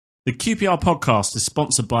The QPR podcast is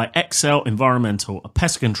sponsored by Excel Environmental, a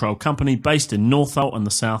pest control company based in Northolt and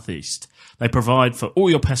the South East. They provide for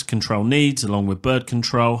all your pest control needs, along with bird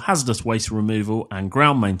control, hazardous waste removal and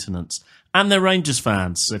ground maintenance. And they're Rangers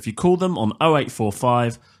fans, so if you call them on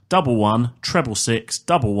 0845 11 666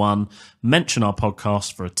 11, mention our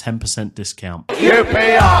podcast for a 10% discount.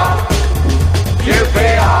 QPR,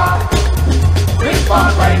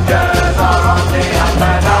 Response Rangers are on the up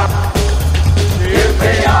and up.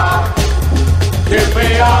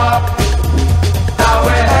 QPR, now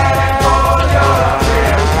we're heading for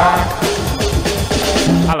European Cup.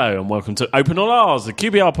 Hello and welcome to Open All R's, the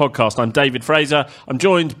QPR podcast. I'm David Fraser. I'm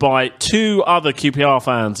joined by two other QPR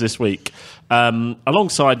fans this week.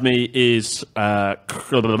 Alongside me is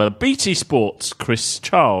BT Sports' Chris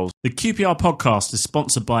Charles. The QPR podcast is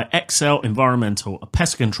sponsored by Excel Environmental, a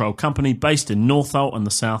pest control company based in Northolt and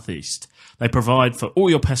the South East. They provide for all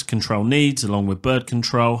your pest control needs, along with bird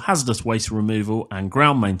control, hazardous waste removal and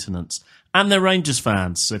ground maintenance. And they're Rangers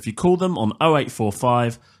fans, so if you call them on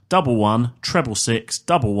 0845 11 666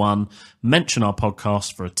 11, mention our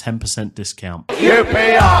podcast for a 10% discount.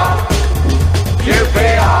 QPR,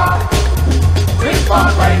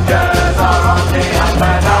 Response Rangers are on the up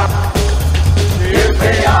and up.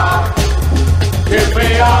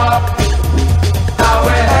 QPR, now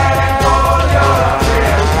we're heading for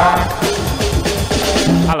European Cup.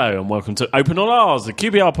 Hello and welcome to Open All R's, the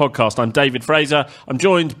QPR podcast. I'm David Fraser. I'm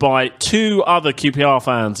joined by two other QPR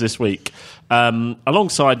fans this week.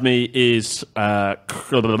 Alongside me is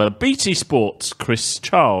BT Sports' Chris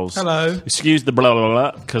Charles. Hello. Excuse the blah, blah,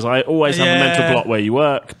 blah, because I always have a mental block where you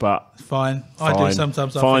work, but... Fine. I do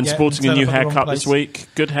sometimes. Fine. Sporting a new haircut this week.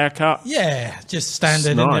 Good haircut. Yeah, just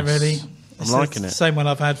standard, nice. Isn't it, really? I'm liking it. The same one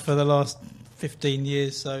I've had for the last 15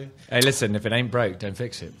 years, so... Hey, listen, if it ain't broke, don't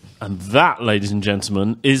fix it. And that, ladies and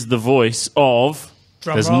gentlemen, is the voice of...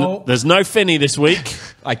 Drum roll. There's no Finney this week.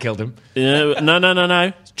 I killed him. No.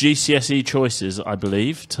 GCSE choices, I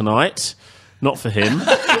believe, tonight. Not for him.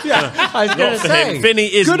 Yeah, I was going to say.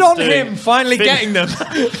 Finney isn't good on doing, him, finally getting them.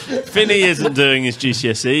 Finney isn't doing his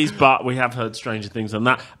GCSEs, but we have heard stranger things than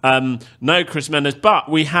that. No Chris Mendes, but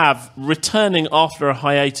we have returning after a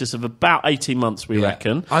hiatus of about 18 months, we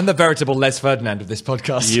reckon. I'm the veritable Les Ferdinand of this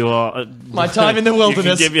podcast. You are. My time in the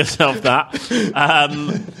wilderness. You can give yourself that.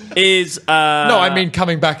 No, I mean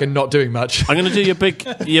coming back and not doing much. I'm going to do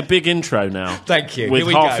your big intro now. Thank you. With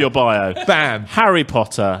half your bio. Bam. Harry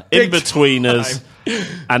Potter, Inbetweeners,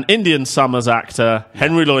 an Indian Summers actor,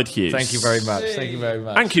 Henry Lloyd-Hughes. Thank you very much. Thank you very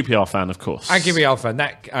much. And QPR fan, of course. And QPR fan.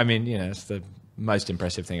 That, I mean, it's the most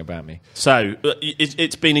impressive thing about me. So,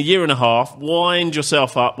 it's been a year and a half. Wind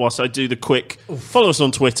yourself up whilst I do the quick. Follow us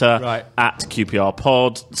on Twitter, at QPR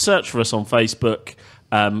Pod. Search for us on Facebook.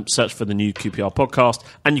 Search for the new QPR podcast.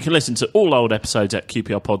 And you can listen to all old episodes at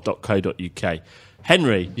qprpod.co.uk.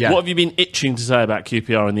 Henry, what have you been itching to say about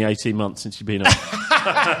QPR in the 18 months since you've been on?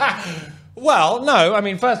 Well, no, I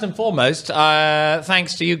mean, first and foremost,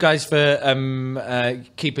 thanks to you guys for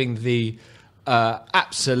keeping the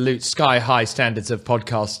absolute sky-high standards of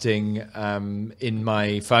podcasting in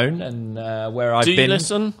my phone and where I've been. Do you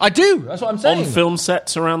listen? I do, that's what I'm saying. On film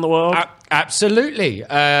sets around the world? Absolutely.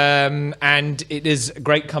 And it is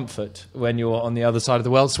great comfort when you're on the other side of the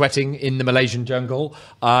world, sweating in the Malaysian jungle.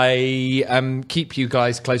 I keep you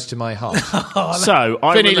guys close to my heart. So,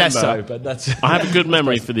 I remember, less so, but that's... I have a good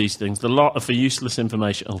memory for these things. The lot of for useless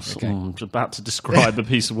information. I'm about to describe a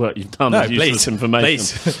piece of work you've done with useless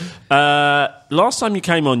information. Please. Last time you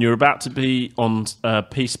came on, you were about to be on a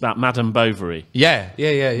piece about Madame Bovary. Yeah.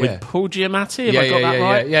 With Paul Giamatti, have I got that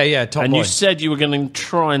right? Yeah, top And boy. You said you were going to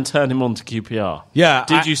try and turn him on to QPR. Yeah.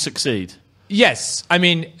 Did you succeed? Yes. I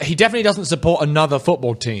mean, he definitely doesn't support another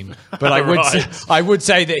football team, but I would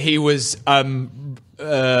say that he was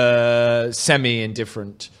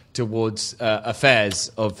semi-indifferent towards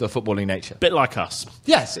affairs of the footballing nature. Bit like us.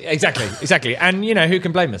 Yes, exactly. And, who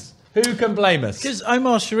can blame us? Who can blame us? Because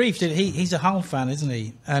Omar Sharif he's a Hull fan, isn't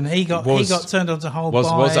he? And he got turned on to Hull was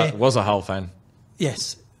by... a Hull fan.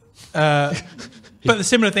 Yes. But the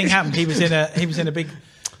similar thing happened. He was in a big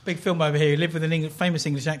film over here. He lived with an famous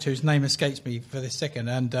English actor whose name escapes me for this second,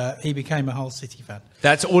 and he became a Hull City fan.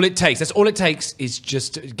 That's all it takes. All it takes is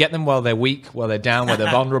just to get them while they're weak, while they're down, while they're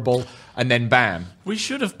vulnerable, and then bam. We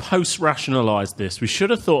should have post-rationalised this. We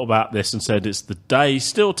should have thought about this and said it's the day,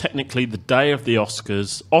 still technically the day of the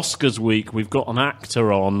Oscars. Oscars week, we've got an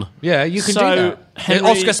actor on. Yeah, you can do that. Henry, the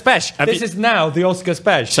Oscar special. This is now the Oscar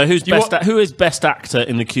special. So who is best actor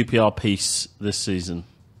in the QPR piece this season?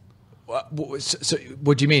 So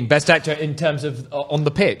what do you mean? Best actor in terms of on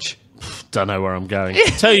the pitch? Don't know where I'm going.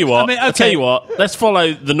 Tell you what. I mean, okay. I'll tell you what. Let's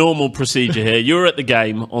follow the normal procedure here. You were at the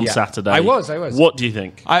game on Saturday. I was. What do you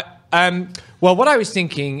think? Well, what I was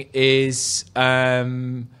thinking is,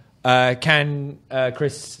 can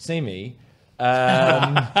Chris see me?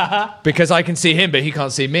 Because I can see him, but he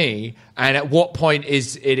can't see me. And at what point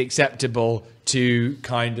is it acceptable to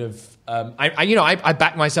kind of... I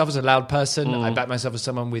back myself as a loud person. I back myself as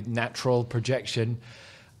someone with natural projection.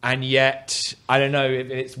 And yet, I don't know if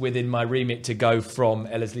it's within my remit to go from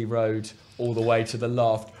Ellerslie Road all the way to the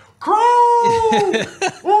loft. Crow!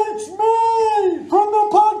 It's me from the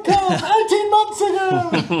podcast 18 months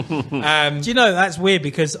ago! Do you know, that's weird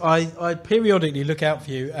because I periodically look out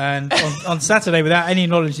for you, and on Saturday, without any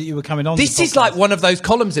knowledge that you were coming on, This is like one of those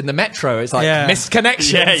columns in the Metro. It's like missed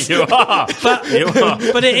connections. Yeah, you are.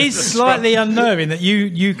 But it is slightly unnerving that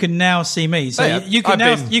you can now see me. So you can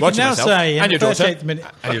now say in and the your daughter. 38th minute.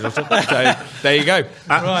 And your daughter. So, there you go.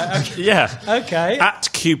 Right. Okay. Yeah. Okay. At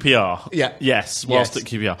QPR. Yeah. Yes, whilst at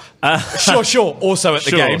QPR. Sure. Also at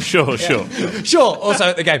the game. Sure. Sure. Also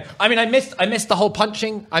at the game. I mean, I missed the whole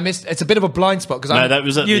punching. It's a bit of a blind spot because that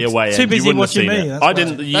was at the You're away end. too busy You wouldn't have watching seen me, it. that's I why.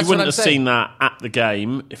 didn't. You That's wouldn't what have I'm seen that at the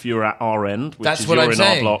game if you were at our end, which That's is what you're I'm in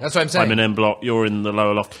saying. our block. That's what I'm saying. I'm in M block. You're in the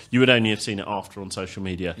lower loft. You would only have seen it after on social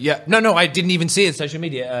media. Yeah. No. I didn't even see it on social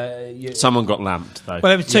media. Someone got lamped though. Well,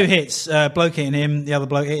 there was two hits. Bloke hitting him, the other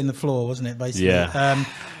bloke hitting the floor, wasn't it? Basically. Yeah.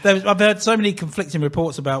 I've heard so many conflicting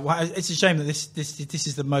reports about. It's a shame that this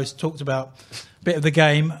is the most talked about bit of the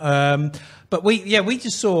game. But we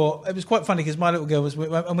just saw. It was quite funny because my little girl was,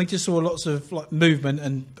 and we just saw lots of like movement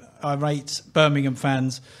and irate Birmingham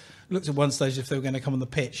fans looked at one stage if they were going to come on the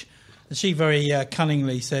pitch. And she very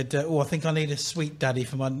cunningly said, I think I need a sweet daddy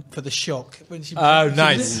for the shock. When she,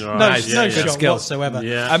 nice. No Good shock skills. whatsoever.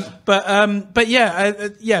 Yeah. But I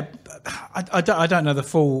don't know the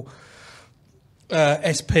full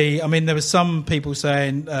SP. I mean, there were some people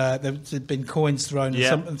saying there had been coins thrown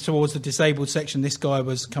towards the disabled section. This guy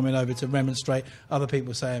was coming over to remonstrate. Other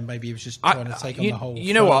people saying maybe he was just trying to take on the whole.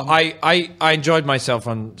 You know what? I enjoyed myself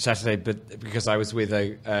on Saturday, but because I was with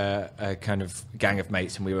a kind of gang of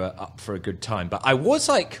mates and we were up for a good time. But I was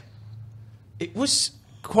like, it was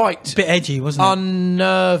quite a bit edgy, wasn't it?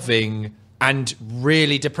 Unnerving and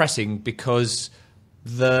really depressing because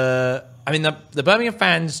the Birmingham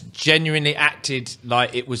fans genuinely acted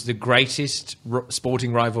like it was the greatest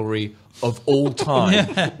sporting rivalry of all time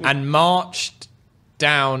and marched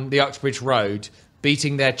down the Uxbridge Road,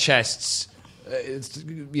 beating their chests,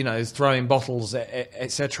 throwing bottles,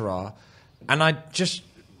 etc. And I just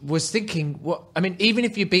was thinking, even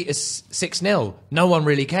if you beat us 6-0, no one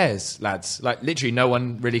really cares, lads. Like, literally, no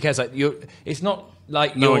one really cares. Like, it's not...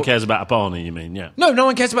 Like no one cares about a Barney, you mean? Yeah. No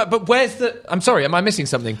one cares about. But where's the? I'm sorry, am I missing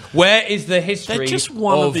something? Where is the history? They're just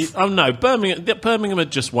one of these. Oh no, Birmingham are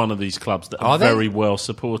just one of these clubs that are very well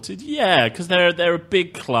supported. Yeah, because they're a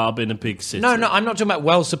big club in a big city. No, I'm not talking about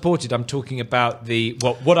well supported. I'm talking about the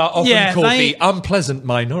what are often called the unpleasant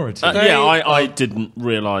minority. I didn't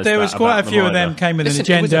realise there was quite a few of them came with an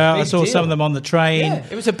agenda. I saw some of them on the train. Yeah,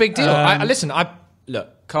 it was a big deal.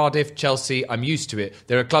 Look, Cardiff, Chelsea, I'm used to it.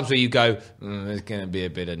 There are clubs where you go, there's going to be a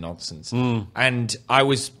bit of nonsense. And I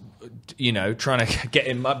was, trying to get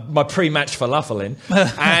in my pre-match falafel in.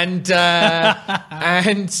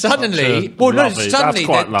 and suddenly... That's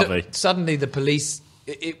quite lovely. Suddenly the police...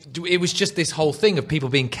 It was just this whole thing of people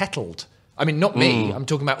being kettled. I mean, not me. I'm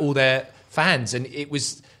talking about all their fans. And it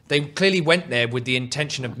was... They clearly went there with the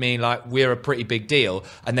intention of being like, we're a pretty big deal.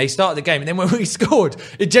 And they started the game. And then when we scored,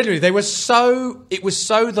 it was so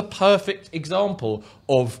the perfect example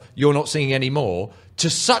of you're not singing anymore to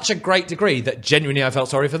such a great degree that genuinely I felt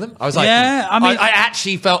sorry for them. I was like, I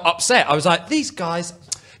actually felt upset. I was like, these guys,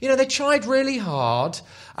 they tried really hard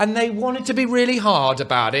and they wanted to be really hard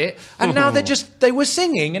about it. And now they were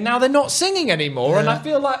singing and now they're not singing anymore. And I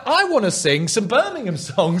feel like I want to sing some Birmingham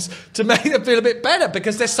songs to make them feel a bit better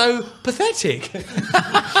because they're so pathetic.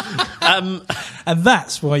 And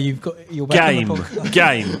that's why you've got your game.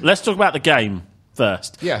 Let's talk about the game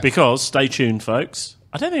first. Yeah. Because, stay tuned, folks.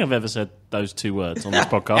 I don't think I've ever said those two words on this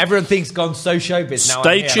podcast. Everyone thinks gone so showbiz now.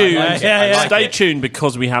 Stay tuned. Stay tuned. tuned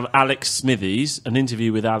because we have Alex Smithies, an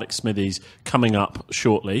interview with Alex Smithies coming up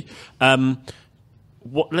shortly.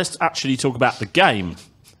 Let's actually talk about the game.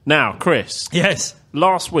 Now, Chris. Yes.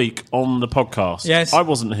 Last week on the podcast, yes. I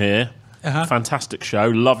wasn't here. Fantastic show.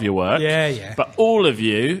 Love your work. Yeah. But all of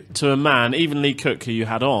you, to a man, even Lee Cook, who you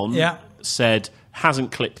had on, said...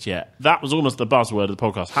 hasn't clicked yet. That was almost the buzzword of the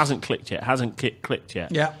podcast. Hasn't clicked yet. Hasn't clicked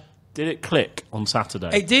yet. Yeah. Did it click on Saturday?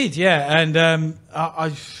 It did, yeah. And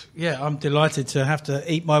I'm delighted to have to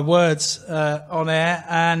eat my words on air.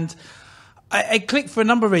 And It clicked for a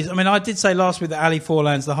number of reasons. I mean, I did say last week that Ali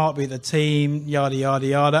Forlan's the heartbeat of the team, yada, yada,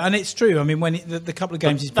 yada. And it's true. I mean, when the couple of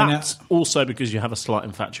games he's been out... That's also because you have a slight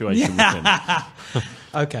infatuation with him.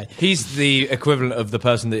 Okay. He's the equivalent of the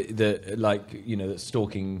person that's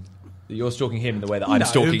stalking... You're stalking him in the way that I'm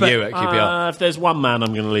stalking you at QPR. If there's one man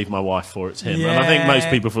I'm going to leave my wife for, it's him. And I think most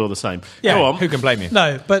people feel the same. Yeah. Go on. Who can blame you?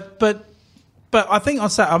 No, but I think on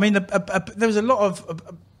Saturday, I mean, there was a lot of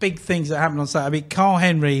big things that happened on Saturday. I mean, Carl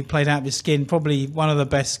Henry played out of his skin, probably one of the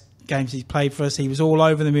best games he's played for us. He was all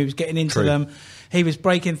over them. He was getting into them. He was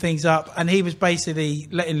breaking things up, and he was basically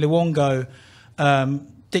letting Luongo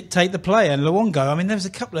dictate the play. And Luongo, I mean, there was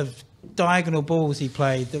a couple of diagonal balls he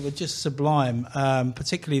played that were just sublime,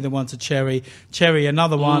 particularly the one to Cherry,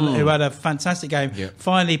 another one who had a fantastic game,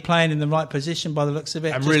 finally playing in the right position by the looks of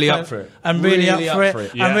it. I'm really up for it. And really up for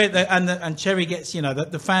it. Yeah. And Cherry gets,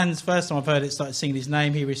 the fans, first time I've heard it, started singing his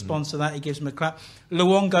name. He responds to that. He gives him a clap.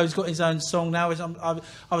 Luongo's got his own song now.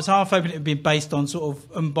 I was half hoping it would be based on sort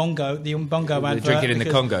of Mbongo, the Mbongo advert. Drink it in the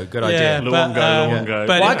Congo. Good idea. Luongo.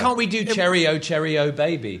 But Why can't we do Cherry O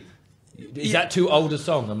Baby? Is that too old a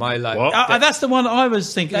song? Am I like... that's the one I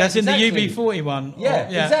was thinking. That's exactly. in the UB40 one. Yeah,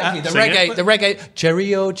 exactly. The Sing reggae.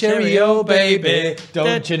 Cherry O baby,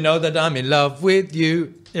 don't you know that I'm in love with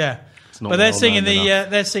you? Yeah. not But they're well singing known the. enough.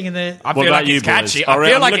 They're singing the. I What feel about like you it's boys? catchy. I'm I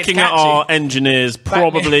feel like looking it's at catchy. our engineers,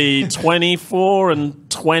 probably 24 and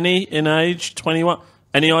 20 in age, 21.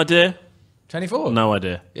 Any idea? 24? No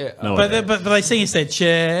idea. Yeah. No But idea. they sing instead,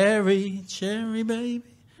 cherry baby.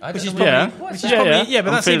 I Which don't is know. probably, Yeah. which is probably, but I'm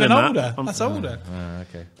that's even feeling older. that. That's older.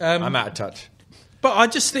 Okay. I'm out of touch. But I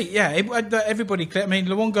just think, everybody. I mean,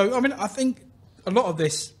 Luongo. I mean, I think a lot of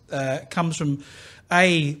this comes from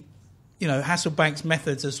Hasselbank's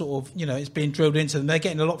methods are sort of, it's being drilled into them. They're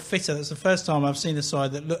getting a lot fitter. That's the first time I've seen a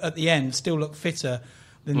side that at the end still look fitter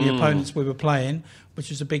than the opponents we were playing, which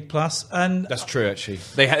was a big plus. And That's true, actually.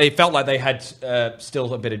 They felt like they had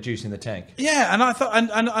still a bit of juice in the tank. yeah, and I thought, and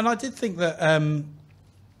I did think that.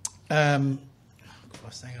 Hang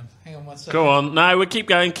on one second. Go on. No, we'll keep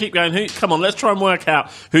going. Come on, let's try and work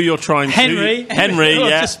out who you're trying to... Henry, Henry, who yeah.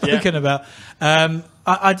 I've just spoken about.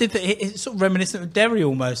 I did think it's sort of reminiscent of Derry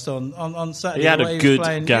almost on Saturday. He had the way a was good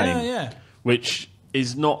playing. game, Yeah. which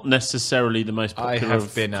is not necessarily the most I popular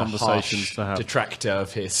have been a conversations harsh to have. detractor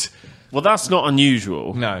of his. Well, that's not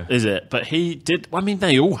unusual, No. is it? But he did... I mean,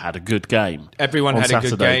 they all had a good game. Everyone on had a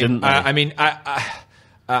good Saturday, game. didn't they?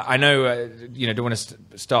 I know, don't want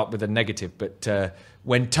to start with a negative, but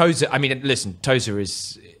when Tozer... I mean, listen, Tozer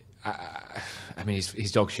is...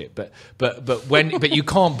 he's dog shit, but you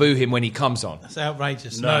can't boo him when he comes on. That's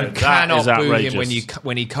outrageous. No. No. You cannot is boo outrageous. him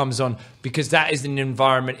when he comes on, because that is an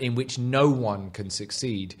environment in which no one can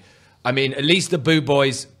succeed. I mean, at least the boo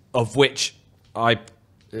boys, of which I,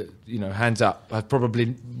 hands up, I've probably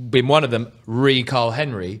been one of them, Carl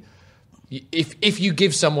Henry. If you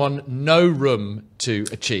give someone no room to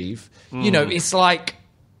achieve, it's like,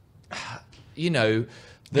 You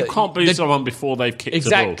can't boo someone before they've kicked the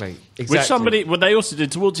ball. Exactly. Which they also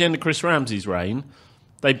did towards the end of Chris Ramsey's reign.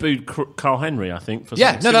 They booed Carl Henry, I think, for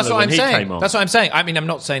Yeah, something no, that's similar what I'm when he saying. came on. That's what I'm saying. I mean, I'm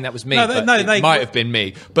not saying that was me, No, but they it might have been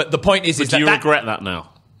me. But the point is, But do you regret that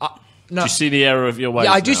now? no. Do you see the error of your ways?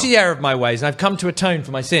 Yeah, I do now? see the error of my ways, and I've come to atone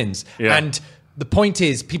for my sins. Yeah. And the point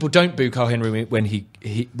is, people don't boo Carl Henry when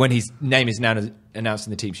his name is now announced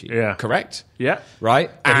in the team sheet. Yeah. Correct? Yeah.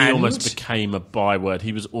 Right? But he And- almost became a byword.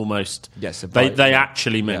 He was almost... Yes, a They byword.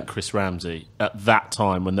 actually meant Chris Ramsey at that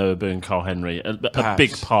time when they were booing Carl Henry. A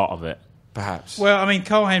big part of it. Perhaps. Well, I mean,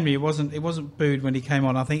 Carl Henry wasn't booed when he came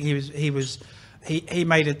on. I think he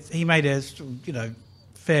made a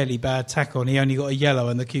fairly bad tackle, and he only got a yellow,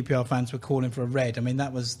 and the QPR fans were calling for a red. I mean,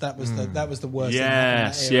 that was the worst.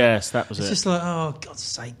 Yes, thing yes, that was it's it. just like, oh, God's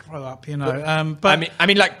sake, grow up, But I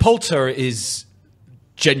mean, like Poulter is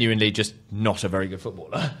genuinely just not a very good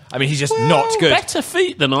footballer. I mean, he's just not good. Better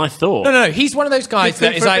feet than I thought. No. He's one of those guys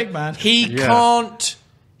Good that is for a like big man.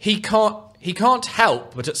 he can't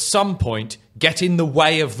help but at some point get in the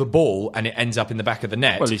way of the ball and it ends up in the back of the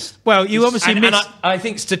net. Well, you obviously and missed. I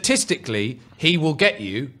think statistically he will get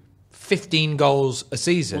you 15 goals a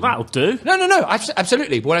season. Well, that'll do. No,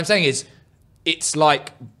 absolutely. But what I'm saying is, it's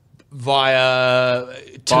like via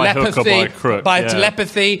telepathy. hook or by crook, yeah.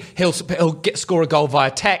 Telepathy, he'll score a goal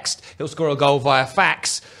via text. He'll score a goal via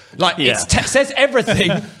fax. Like Yeah. it says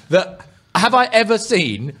everything. That have I ever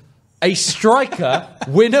seen a striker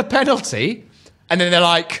win a penalty, and then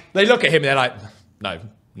they look at him and they're like, no,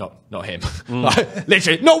 not him. Like,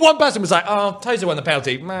 literally, not one person was like, oh, Tozer won the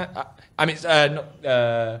penalty. I mean,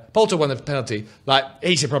 Poulter won the penalty. Like,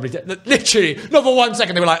 he should probably... literally, not for 1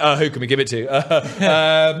 second, they were like, who can we give it to?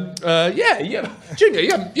 Junior,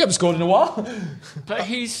 you haven't scored in a while. But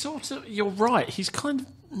he's sort of... You're right. He's kind of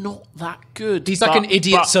not that good. He's like an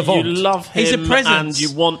idiot savant. You love him. He's a presence. And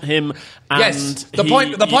you want him. And yes, the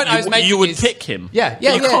point I was making you would is... pick him. Yeah.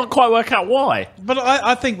 You can't quite work out why. But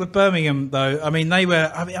I think with Birmingham, though, I mean, they were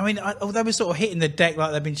sort of hitting the deck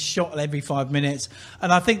like they've been shot every 5 minutes.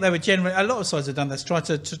 And I think they were generally... A lot of sides have done this, try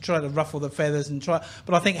to ruffle the feathers and try...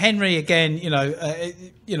 But I think Henry, again,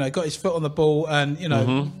 got his foot on the ball and,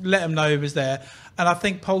 let them know he was there. And I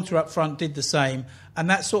think Poulter up front did the same. And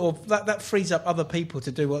that sort of that frees up other people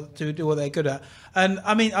to do what they're good at. And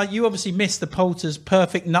I mean, you obviously missed the Poulter's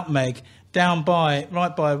perfect nutmeg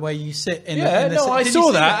right by where you sit in. I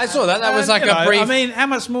saw that. I saw that. That was like a brief. I mean, how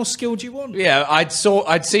much more skill do you want? Yeah, I'd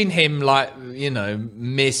seen him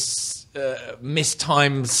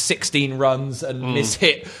mistimed 16 runs and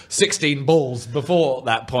mishit 16 balls before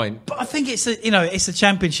that point. But I think it's a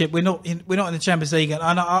championship. We're not in the Champions League, and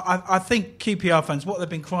I think QPR fans, what they've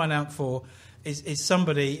been crying out for is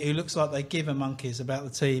somebody who looks like they give a monkeys about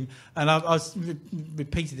the team. And I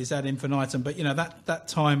repeated this ad infinitum, but that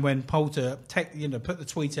time when Poulter put the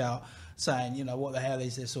tweet out saying, what the hell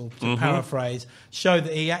is this, or to paraphrase, showed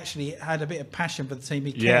that he actually had a bit of passion for the team.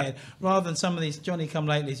 He cared, rather than some of these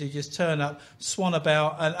Johnny-come-latelys who just turn up, swan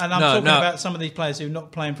about, and I'm talking about some of these players who are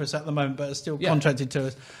not playing for us at the moment but are still contracted to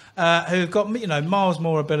us, who've got miles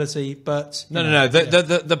more ability. But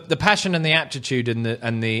the passion and the aptitude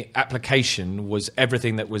and the application was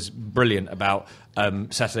everything that was brilliant about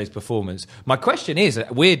Saturday's performance. My question is,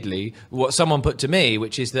 weirdly, what someone put to me,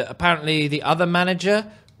 which is that apparently the other manager...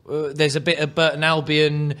 there's a bit of Burton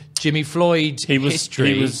Albion, Jimmy Floyd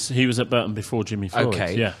history. He was at Burton before Jimmy Floyd.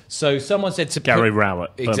 Okay, yeah. So someone said to Gary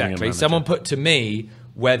Rowett, exactly. Someone put to me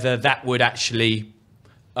whether that would actually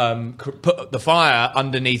put the fire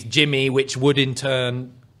underneath Jimmy, which would in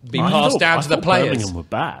turn be passed down to the players. Birmingham were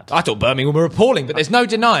bad. I thought Birmingham were appalling, but there's no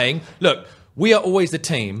denying. Look, we are always the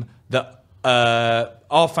team that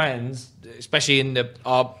our fans, especially in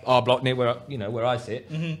our block near where I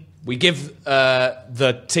sit. Mm-hmm. We give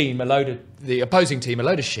the opposing team a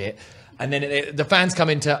load of shit, and then the fans come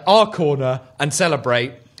into our corner and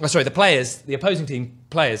celebrate. The opposing team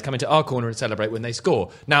players come into our corner and celebrate when they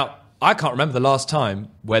score. Now, I can't remember the last time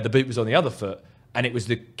where the boot was on the other foot, and it was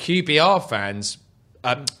the QPR fans,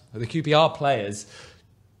 the QPR players,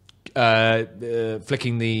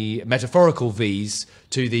 flicking the metaphorical V's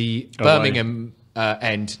to the Birmingham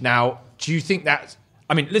end. Now, do you think that's...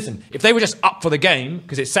 I mean, listen, if they were just up for the game,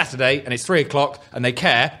 because it's Saturday and it's 3:00 and they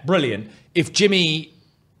care, brilliant. If Jimmy,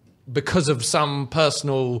 because of some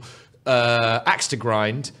personal axe to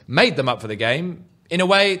grind, made them up for the game, in a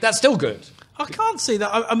way, that's still good. I can't see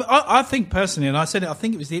that. I think personally, and I said it, I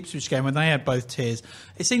think it was the Ipswich game when they had both tiers.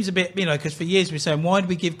 It seems a bit, because for years we were saying, why do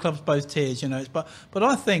we give clubs both tiers? But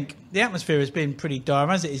I think the atmosphere has been pretty dire,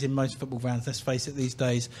 as it is in most football grounds, let's face it, these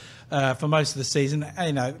days, for most of the season.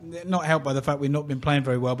 Not helped by the fact we've not been playing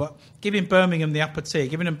very well, but giving Birmingham the upper tier,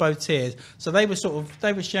 giving them both tiers. So they were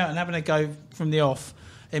shouting, having a go from the off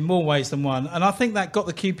in more ways than one. And I think that got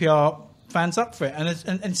the QPR fans up for it, and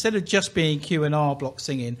instead of just being Q and R block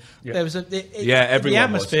singing, there was the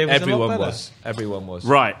atmosphere was a lot better. Everyone was.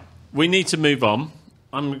 Right, we need to move on.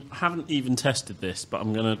 I haven't even tested this, but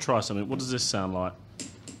I'm going to try something. What does this sound like?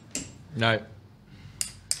 No.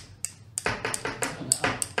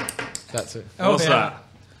 That's it. What's that?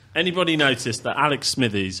 Anybody notice that Alex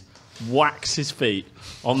Smithies whacks his feet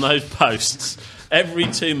on those posts every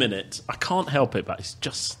 2 minutes? I can't help it, but it's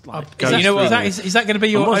just like... Is that going to be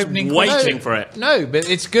your opening waiting question? for it. No, but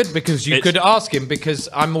it's good because you could ask him, because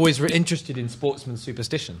I'm always interested in sportsman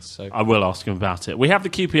superstitions. So I will ask him about it. We have the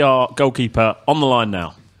QPR goalkeeper on the line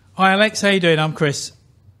now. Hi, Alex. How you doing? I'm Chris.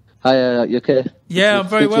 Hi, you okay? Yeah, I'm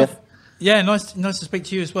very well. Yeah, nice to speak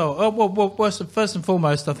to you as well. First and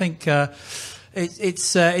foremost, I think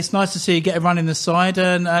it's nice to see you get a run in the side,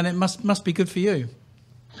 and it must be good for you.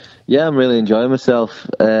 Yeah, I'm really enjoying myself.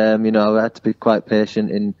 I had to be quite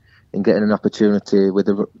patient in getting an opportunity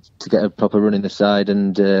to get a proper run in the side,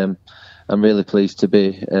 and I'm really pleased to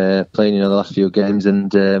be playing the last few games,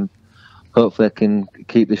 and hopefully I can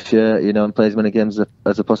keep this shirt, and play as many games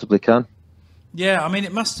as I possibly can. Yeah, I mean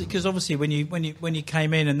it must, because obviously when you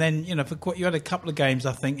came in, and then you had a couple of games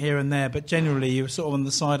I think here and there, but generally you were sort of on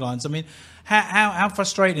the sidelines. I mean, how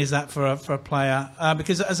frustrating is that for a player?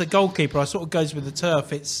 Because as a goalkeeper, I sort of goes with the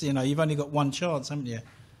turf. It's you've only got one chance, haven't you?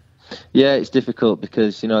 Yeah, it's difficult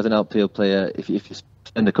because as an outfield player, if you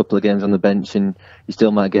spend a couple of games on the bench and you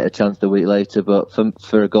still might get a chance the week later, but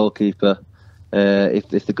for a goalkeeper, if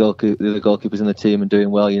the goalkeepers in the team are doing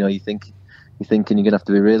well, you're thinking you're going to have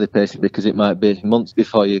to be really patient because it might be months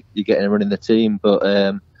before you get in and run in the team. But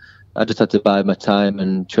I just had to bide my time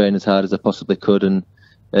and train as hard as I possibly could and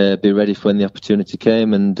be ready for when the opportunity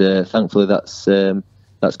came. And thankfully, that's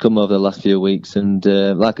come over the last few weeks. And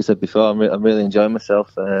like I said before, I'm really enjoying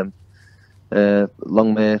myself.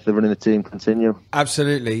 Long may the running the team continue.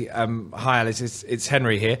 Absolutely. Hi, Alice. It's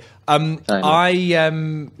Henry here. Hi,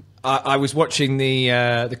 I was watching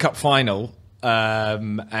the cup final,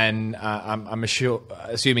 and I'm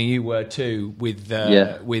assuming you were too with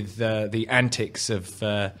the antics of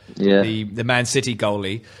the Man City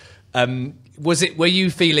goalie. Were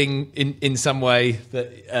you feeling in some way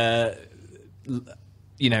that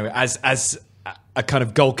as a kind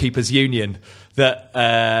of goalkeepers union that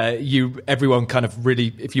everyone kind of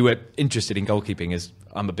really, if you were interested in goalkeeping, as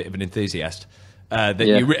I'm a bit of an enthusiast,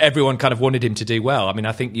 everyone kind of wanted him to do well. I mean,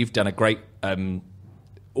 I think you've done a great,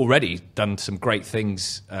 already done some great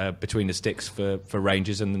things between the sticks for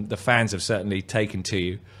Rangers, and the fans have certainly taken to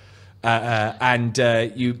you.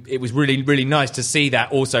 It was really, really nice to see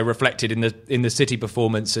that also reflected in the City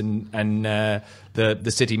performance and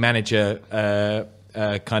the City manager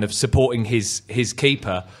kind of supporting his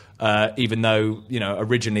keeper, even though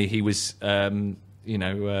originally he was. I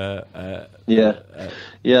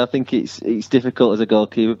think it's difficult as a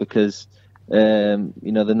goalkeeper because the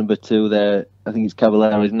number 2 there, I think it's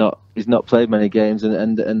Caballero, he's not played many games,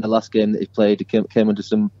 and the last game that he played, he came under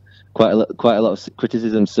some quite a lot of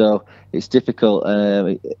criticism. So it's difficult.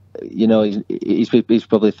 He's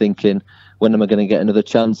probably thinking, when am I going to get another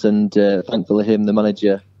chance? And thankfully, the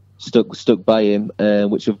manager stuck by him,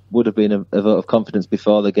 which would have been a vote of confidence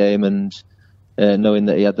before the game, and knowing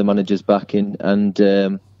that he had the manager's backing, and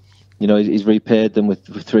he's repaid them with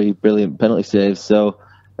 3 brilliant penalty saves. So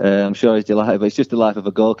I'm sure he's delighted. But it's just the life of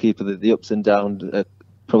a goalkeeper. The ups and downs are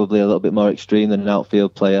probably a little bit more extreme than an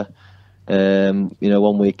outfield player.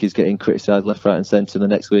 1 week he's getting criticised left, right, and centre, and the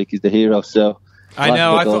next week he's the hero. So I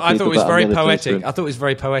know. I thought it was very poetic. I thought it was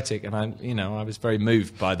very poetic, and I was very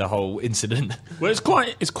moved by the whole incident. Well, it's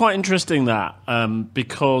quite interesting that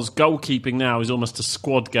because goalkeeping now is almost a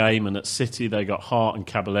squad game, and at City they got Hart and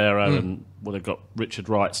Caballero, and they've got Richard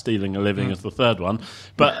Wright stealing a living as the third one.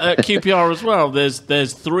 But at QPR as well,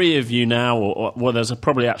 there's 3 of you now,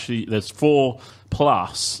 there's 4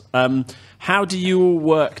 plus. How do you all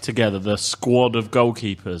work together, the squad of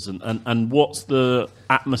goalkeepers, and what's the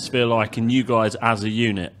atmosphere like in you guys as a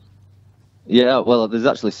unit? Yeah, well, there's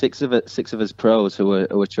actually 6 of us pros who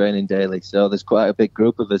are training daily, so there's quite a big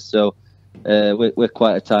group of us. So we're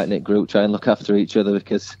quite a tight knit group, try and look after each other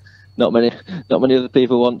because not many other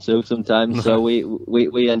people want to sometimes. So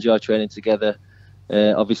we enjoy training together.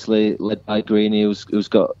 Obviously, led by Greeny, who's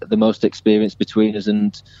got the most experience between us,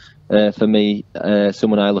 and for me,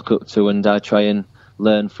 someone I look up to and I try and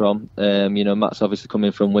learn from. Matt's obviously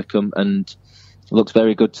coming from Wickham and looks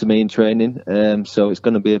very good to me in training. So it's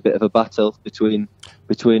going to be a bit of a battle between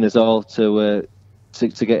us all to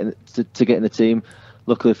get in the team.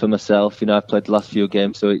 Luckily for myself, I've played the last few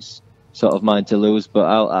games, so it's sort of mine to lose. But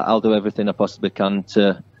I'll do everything I possibly can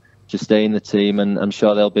to stay in the team, and I'm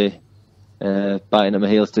sure they'll be biting at my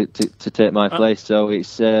heels to take my place. So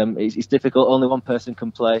it's difficult. Only one person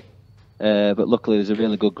can play. But luckily there's a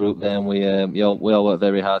really good group there, and we all work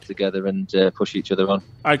very hard together and push each other on.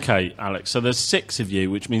 Okay, Alex, so there's 6 of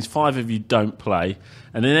you, which means 5 of you don't play,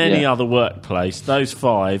 and in any other workplace, those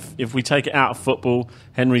 5, if we take it out of football,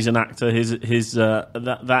 Henry's an actor,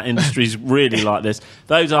 that industry's really like this.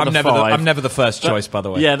 Those other 5... I'm never the first choice, by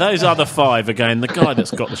the way. Yeah, those other 5, again, the guy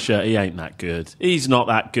that's got the shirt, he ain't that good. He's not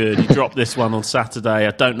that good. He dropped this one on Saturday.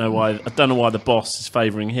 I don't know why the boss is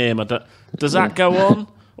favouring him. Does that go on?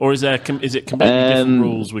 Or is it completely different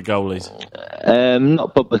rules with goalies?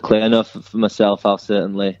 Not publicly. I know for myself, I'll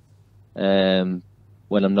certainly, when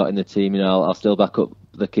I'm not in the team, I'll still back up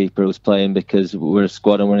the keeper who's playing because we're a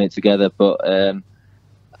squad and we're in it together. But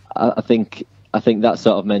I think that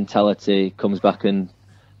sort of mentality comes back and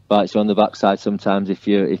bites you on the backside sometimes if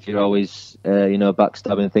you're always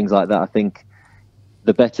backstabbing and things like that. I think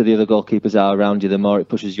the better the other goalkeepers are around you, the more it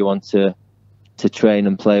pushes you on to train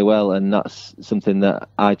and play well, and that's something that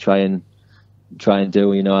I try and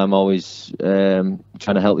do. I'm always trying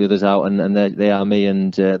to help the others out, and they are me,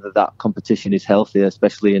 and that competition is healthy,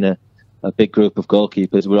 especially in a big group of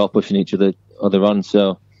goalkeepers. We're all pushing each other on,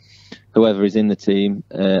 so whoever is in the team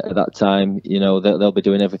at that time, they'll be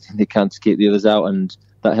doing everything they can to keep the others out, and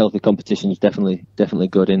that healthy competition is definitely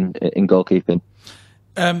good in goalkeeping.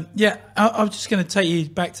 I was just going to take you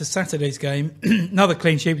back to Saturday's game. Another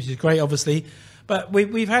clean sheet, which is great, obviously. But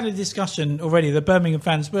we've had a discussion already. The Birmingham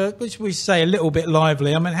fans, which we say a little bit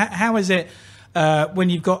lively. I mean, how is it when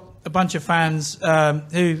you've got a bunch of fans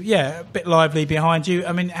who, a bit lively behind you?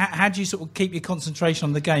 I mean, how do you sort of keep your concentration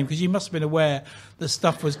on the game? Because you must have been aware that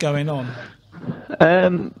stuff was going on.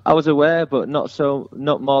 I was aware, but not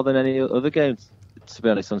more than any other games. To be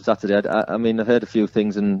honest, on Saturday, I mean, I heard a few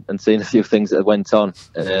things and seen a few things that went on.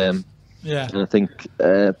 And I think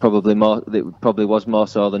it probably was more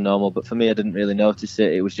so than normal. But for me, I didn't really notice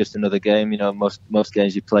it. It was just another game. You know, most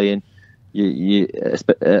games you play in, you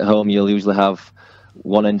at home you'll usually have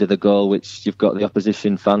one end of the goal which you've got the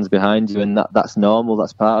opposition fans behind you, and that's normal.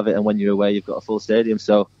 That's part of it. And when you're away, you've got a full stadium.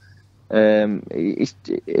 So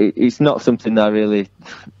it's not something that I really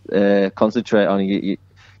concentrate on.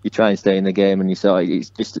 You try and stay in the game, and you say it's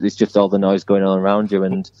just all the noise going on around you,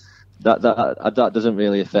 and that doesn't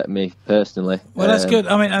really affect me personally. Well, that's good.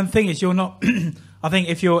 I mean, and the thing is, you're not. I think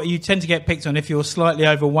if you tend to get picked on if you're slightly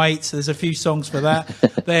overweight. So there's a few songs for that.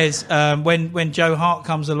 There's when Joe Hart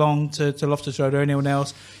comes along to Loftus Road or anyone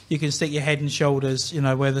else, you can stick your head and shoulders,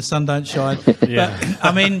 where the sun don't shine. Yeah. But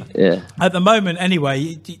I mean, at the moment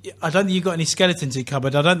anyway, I don't think you've got any skeletons in your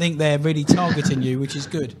cupboard. I don't think they're really targeting you, which is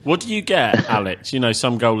good. What do you get, Alex?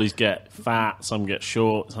 Some goalies get fat, some get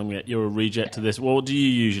short, some get you're a reject to this. What do you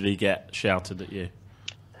usually get shouted at you?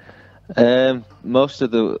 Most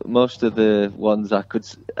of the ones I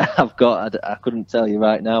couldn't tell you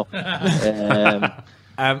right now.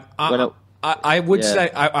 I would say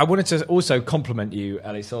I wanted to also compliment you,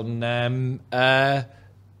 Alex, on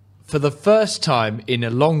for the first time in a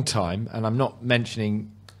long time, and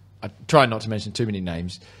I try not to mention too many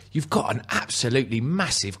names. You've got an absolutely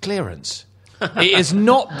massive clearance. It has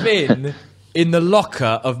not been in the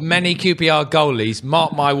locker of many QPR goalies,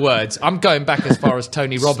 mark my words. I'm going back as far as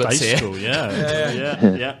Tony Roberts Space here. School,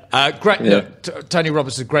 yeah. Great. Look, Tony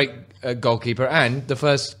Roberts is a great goalkeeper and the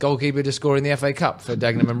first goalkeeper to score in the FA Cup for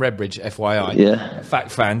Dagenham and Redbridge, FYI. Yeah.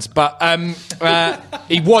 Fact fans. But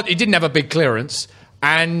he didn't have a big clearance,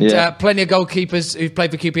 and plenty of goalkeepers who've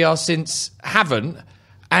played for QPR since haven't.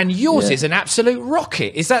 And yours is an absolute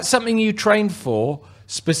rocket. Is that something you trained for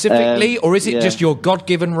specifically, or is it just your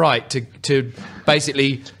God-given right to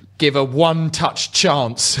basically give a one-touch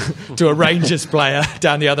chance to a Rangers player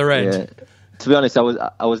down the other end? Yeah. To be honest,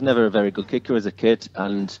 I was never a very good kicker as a kid,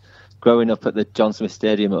 and growing up at the John Smith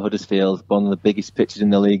Stadium at Huddersfield, one of the biggest pitches in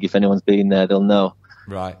the league, if anyone's been there, they'll know.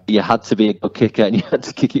 Right. You had to be a good kicker, and you had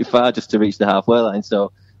to kick it far just to reach the halfway line.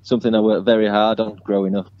 So something I worked very hard on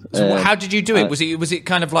growing up. So how did you do it? Was it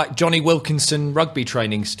kind of like Johnny Wilkinson rugby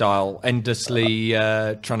training style, endlessly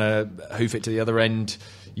trying to hoof it to the other end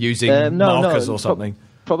using markers or something?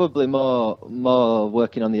 Probably more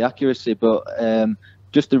working on the accuracy, but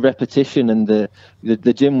just the repetition and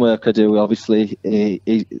the gym work I do. Obviously,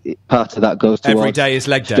 part of that goes towards every day is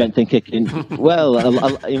leg day. Strength and kicking. Well,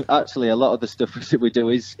 actually, a lot of the stuff that we do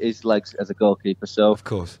is legs as a goalkeeper. So, of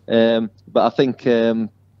course. But I think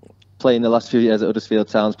playing the last few years at Huddersfield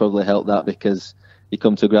Town's probably helped that, because you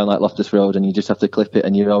come to a ground like Loftus Road and you just have to clip it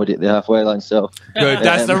and you're already at the halfway line. So good,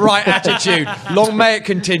 that's the right attitude. Long may it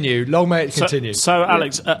continue. So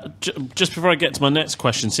Alex, just before I get to my next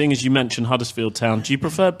question, seeing as you mentioned Huddersfield Town, do you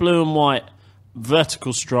prefer blue and white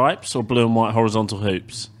vertical stripes or blue and white horizontal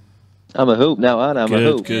hoops? I'm a hoop now, aren't I? I'm a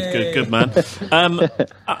hoop. Good, man.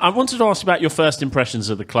 I wanted to ask about your first impressions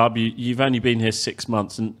of the club. You've only been here 6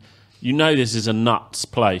 months, and you know this is a nuts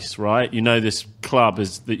place, right? You know this club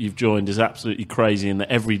that you've joined is absolutely crazy, and that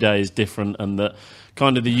every day is different, and that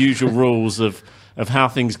kind of the usual rules of how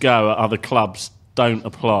things go at other clubs don't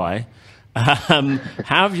apply. How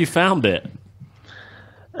have you found it?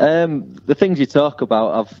 The things you talk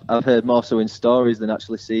about, I've heard more so in stories than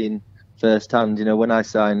actually seeing firsthand. When I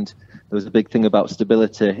signed, there was a big thing about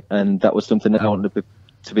stability, and that was something that I wanted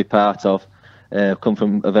to be part of. I've come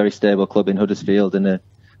from a very stable club in Huddersfield and a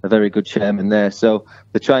very good chairman there. So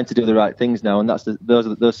they're trying to do the right things now, and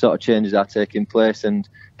those sort of changes are taking place, and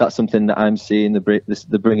that's something that I'm seeing.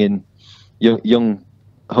 They're bringing young,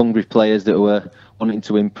 hungry players that were wanting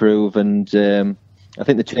to improve, and I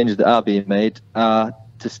think the changes that are being made are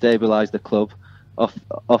to stabilise the club off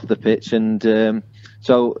the pitch. And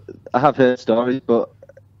so I have heard stories, but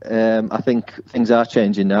I think things are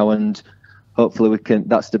changing now, and hopefully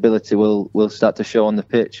that stability will start to show on the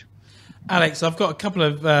pitch. Alex, I've got a couple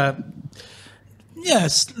of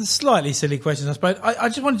slightly silly questions, I suppose. I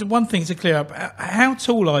just wanted one thing to clear up. How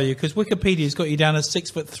tall are you? Because Wikipedia's got you down as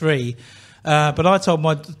 6'3", but I told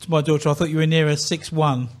my daughter I thought you were nearer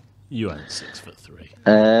 6'1". You ain't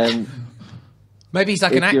 6'3". Maybe he's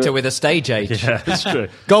like an actor with a stage age. Yeah, that's true.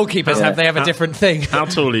 Goalkeepers have a different thing. How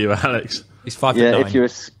tall are you, Alex? He's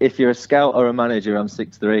 5'9". If you're a scout or a manager, I'm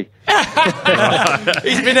 6'3".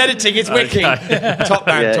 He's been editing his wiki. Top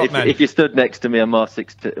man. If you stood next to me, I'm more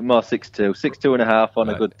 6'2", 6'2.5" on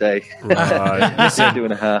a good day. Right.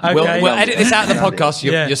 6'2.5". Okay. We'll edit this out of the podcast.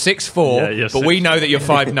 You're 6'4", but we know that you're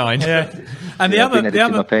 5'9". Yeah. And I've been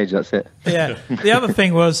editing my page. That's it. Yeah. The other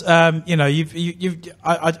thing was, are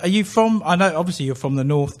you from? I know obviously you're from the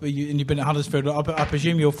north, but you've been at Huddersfield. I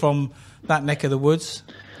presume you're from that neck of the woods.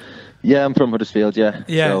 Yeah, I'm from Huddersfield. Yeah.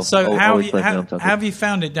 Yeah. So how how have you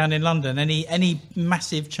found it down in London? Any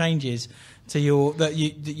massive changes to that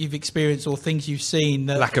you've experienced or things you've seen?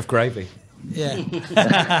 Lack of gravy. Yeah.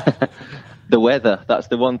 The weather. That's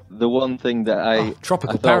the one thing that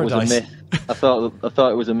tropical thought paradise. was a myth. I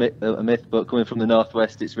thought it was a myth, but coming from the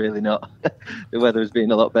northwest, it's really not. The weather has been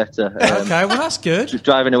a lot better. Okay, well that's good. Just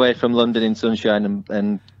driving away from London in sunshine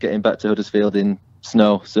and getting back to Huddersfield in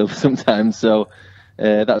snow. So sometimes,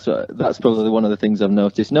 that's probably one of the things I've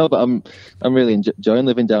noticed. No, but I'm really enjoying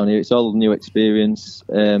living down here. It's all a new experience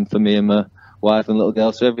for me and my wife and little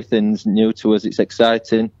girl. So everything's new to us. It's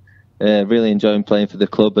exciting. Really enjoying playing for the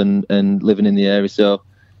club and living in the area. So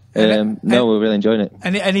we're really enjoying it.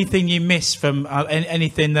 Anything you miss from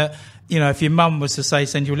anything that if your mum was to say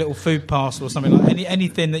send you a little food parcel or something like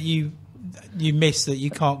anything that you miss that you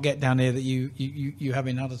can't get down here that you have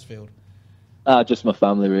in Huddersfield? Just my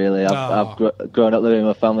family, really. I've grown up living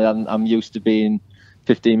with my family. I'm used to being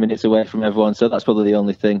 15 minutes away from everyone, so that's probably the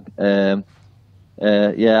only thing.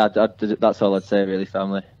 That's all I'd say, really,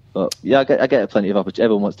 family. But yeah, I get plenty of opportunity.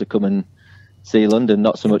 Everyone wants to come and see London,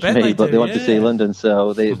 not so much me, but they want to see London, so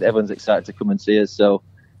everyone's excited to come and see us. So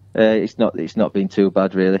it's not been too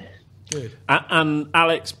bad, really. Good. And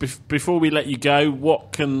Alex, before we let you go,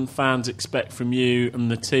 what can fans expect from you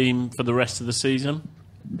and the team for the rest of the season?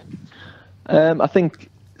 I think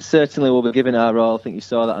certainly we'll be giving our all. I think you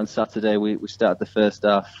saw that on Saturday. We started the first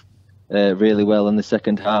half really well, and the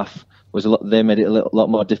second half they made it a lot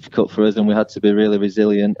more difficult for us, and we had to be really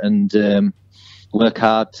resilient and work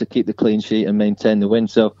hard to keep the clean sheet and maintain the win.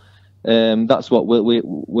 So that's what we're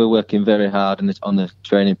working very hard on the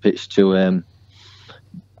training pitch to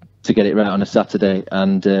get it right on a Saturday,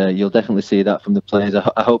 and you'll definitely see that from the players.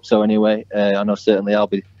 I hope so anyway. I know certainly I'll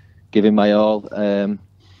be giving my all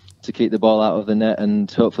to keep the ball out of the net,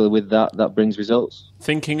 and hopefully with that brings results.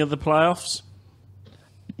 Thinking of the playoffs?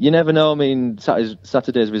 You never know. I mean,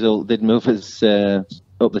 Saturday's result did move us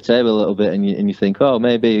up the table a little bit, and you think, oh,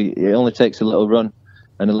 maybe it only takes a little run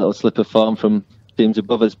and a little slip of form from teams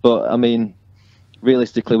above us. But I mean,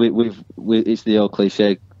 realistically, it's the old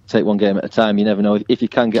cliche: take one game at a time. You never know. If you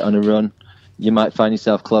can get on a run, you might find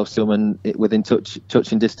yourself close to them and within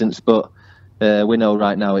touching distance. But we know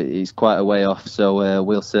right now it's quite a way off. So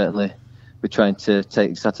we'll certainly be trying to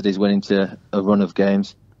take Saturday's win into a run of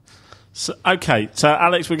games. So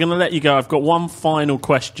Alex, we're going to let you go. I've got one final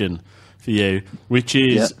question for you, which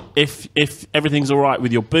is if everything's all right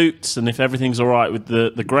with your boots and if everything's all right with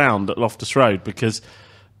the ground at Loftus Road, because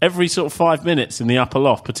every sort of 5 minutes in the upper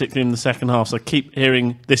loft, particularly in the second half, so I keep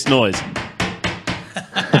hearing this noise.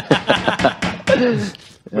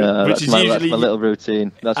 Which is usually my little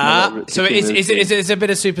routine. So is it a bit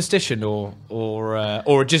of superstition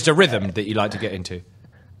or just a rhythm that you like to get into?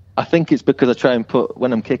 I think it's because I try and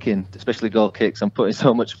when I'm kicking, especially goal kicks, I'm putting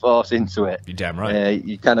so much force into it. You're damn right.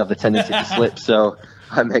 You can have the tendency to slip, so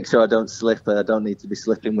I make sure I don't slip. I don't need to be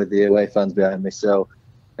slipping with the away fans behind me, so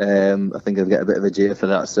I think I'll get a bit of a jeer for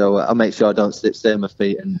that. So I'll make sure I don't slip, stay on my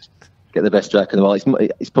feet and get the best strike in the ball.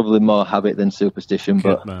 It's probably more habit than superstition.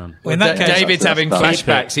 Good, but man. Well, in that case, David's having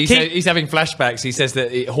flashbacks. He's having flashbacks. He says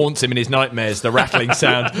that it haunts him in his nightmares, the rattling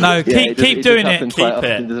sound. No, keep doing it. Keep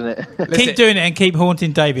often, doesn't it? Keep doing it and keep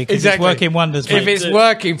haunting David, because it's working wonders, mate. If it's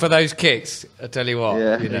working for those kicks, I tell you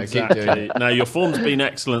what, keep doing it. No, your form's been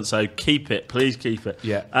excellent, so keep it. Please keep it.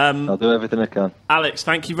 Yeah. I'll do everything I can. Alex,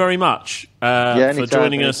 thank you very much for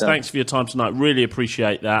joining us. Thanks for your time tonight. Really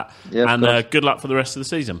appreciate that. Yeah, and good luck for the rest of the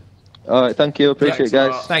season. All right, thank you. Appreciate it,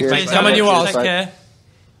 guys. Thanks, mate. Come on, you all. Take care.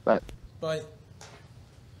 Bye.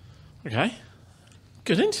 Okay.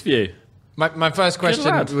 Good interview. My first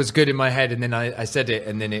question was good in my head, and then I said it,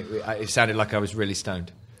 and then it sounded like I was really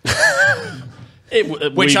stoned.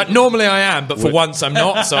 Normally I am, but for once I'm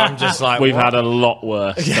not, so I'm just like... We've had a lot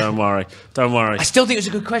worse. Don't worry. I still think it was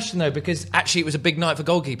a good question, though, because actually it was a big night for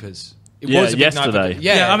goalkeepers. It was a big yesterday.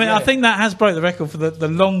 Night I think that has broke the record for the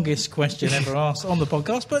longest question ever asked on the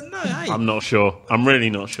podcast, but no, hey. I'm not sure. I'm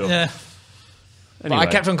really not sure. Yeah. Anyway. But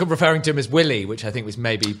I kept on referring to him as Willie, which I think was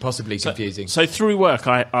maybe possibly confusing. So through work,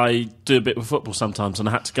 I do a bit of football sometimes, and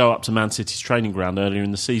I had to go up to Man City's training ground earlier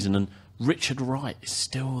in the season, and Richard Wright is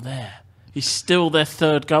still there. He's still their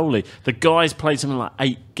third goalie. The guy's played something like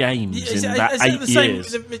 8 games in about 8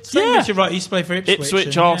 years. Richard Wright used to play for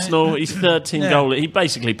Ipswich. Arsenal. He's third team goalie. He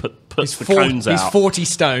basically puts the cones out. He's 40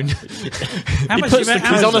 stone.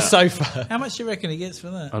 He's on a sofa. How much do you reckon he gets for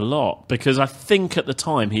that? A lot, because I think at the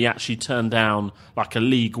time he actually turned down like a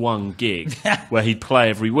League One gig where he'd play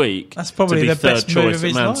every week. That's probably to be the third best choice move of at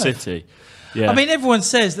his Man life. City. Yeah. I mean, everyone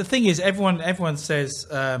says, the thing is, everyone says,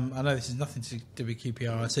 I know this is nothing to do with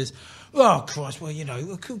QPR, it says, oh, Christ, well,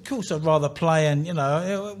 of course I'd rather play and,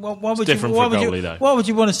 why would different for a goalie, though. Why would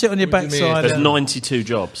you want to sit on your backside? There's 92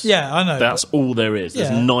 jobs. Yeah, I know. That's all there is. There's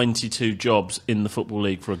Yeah. 92 jobs in the Football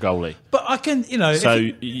League for a goalie. But I can, So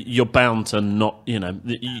you're bound to not,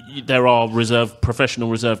 there are professional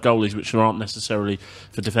reserve goalies which aren't necessarily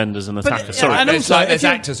for defenders and attackers. Sorry. and There's, also, there's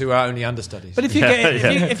actors who are only understudies. But if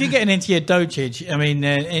you're getting into your dotage, I mean,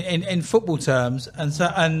 in football terms,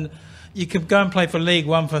 and you could go and play for League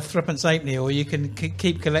One for threepence halfpenny, or you can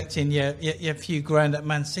keep collecting your few grand at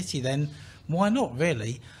Man City. Then why not?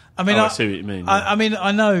 Really? I mean, I see what you mean. I mean,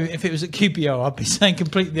 I know if it was at QPR, I'd be saying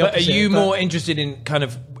completely the But opposite. are you more interested in kind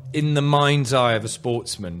of in the mind's eye of a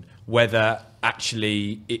sportsman whether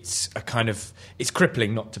actually it's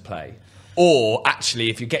crippling not to play? Or actually,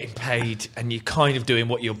 if you're getting paid and you're kind of doing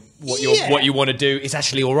what you want to do, it's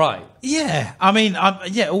actually all right. Yeah, I mean,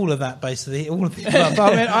 all of that basically, all of it. But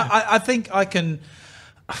I mean, I think I can.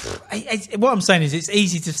 What I'm saying is, it's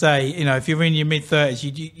easy to say, if you're in your mid-30s,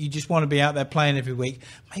 you just want to be out there playing every week.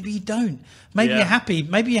 Maybe you don't. Maybe you're happy.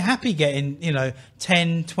 Maybe you're happy getting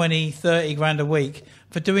 10, 20, 30 grand a week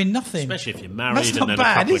for doing nothing. Especially if you're married That's and not then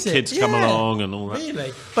bad, a couple of is it? kids come along and all that.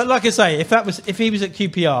 Really? But like I say, if he was at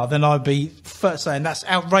QPR, then I'd be first saying that's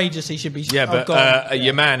outrageous. He should be. Yeah, but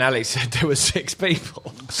your man Alex said there were 6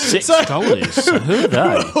 people. 6 goalies. So who are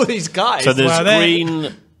they? All these guys. So there's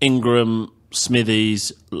Green, Ingram,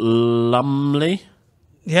 Smithies, Lumley.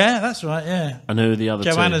 Yeah, that's right. Yeah. And who are the other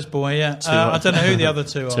Joanna's two? boy. Yeah. I don't know who the other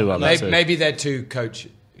two are. Two others. Maybe they're 2 coach.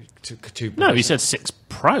 Two No, he said 6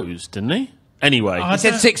 pros, didn't he? Anyway. He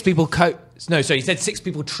said 6 people No, sorry, he said 6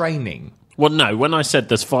 people training. Well, no, when I said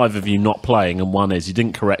there's 5 of you not playing and 1 is, he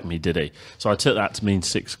didn't correct me, did he? So I took that to mean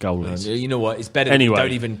 6 goalies. You know what? It's better Anyway. that you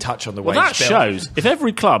don't even touch on the wage Well, that bill. shows, if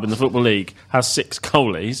every club in the Football League has 6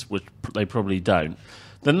 goalies, which they probably don't,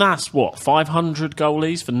 then that's 500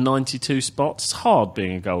 goalies for 92 spots? It's hard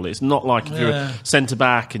being a goalie. It's not like if you're a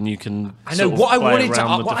centre-back and you can I know sort of what I play wanted to.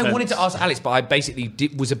 around the What I wanted defence. to ask Alex, but I basically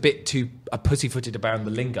was a bit too pussyfooted about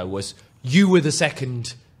the lingo. Was you were the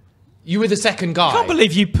second? You were the second guy. I can't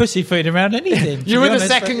believe you pussyfooted around anything. You were the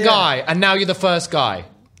second guy, and now you're the first guy.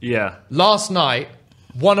 Yeah. Last night,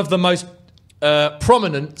 one of the most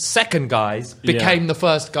prominent second guys became the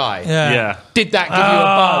first guy. Yeah. Did that give you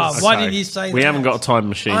a buzz? Why Okay. didn't you say We that? haven't got a time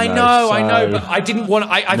machine, I though, know, so- but I didn't want.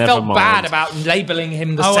 I Never felt mind. bad about labelling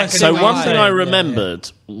him the Oh, I second. see So what one you're thing saying. I Yeah,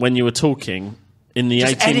 remembered when you were talking in the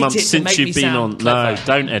Just 18 edit months it to since make me you've been on. sound clever. No,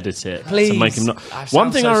 don't edit it. Please. To make him not. I sound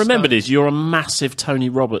One thing so I remembered stoned. is you're a massive Tony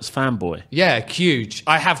Roberts fanboy. Yeah, huge.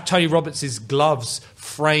 I have Tony Roberts' gloves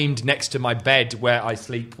framed next to my bed where I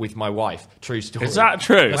sleep with my wife. True story. Is that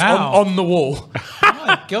true? It's Wow. on the wall. Oh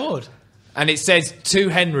my God. And it says, to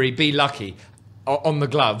Henry, be lucky, on the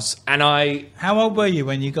gloves. And How old were you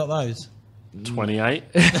when you got those? 28.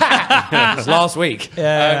 it was last week.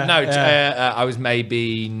 Yeah, I was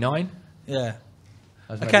maybe 9. Yeah.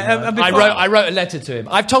 Okay, before- I wrote a letter to him.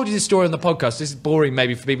 I've told you this story on the podcast. This is boring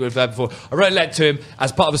maybe for people who've heard before. I wrote a letter to him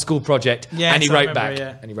as part of a school project, Yes, and he I wrote remember, back.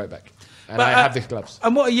 yeah. And he wrote back. And But, I have the gloves.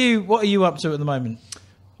 And what are you up to at the moment?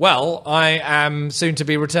 Well, I am soon to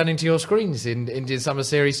be returning to your screens in Indian Summer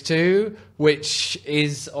Series 2, which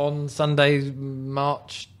is on Sunday,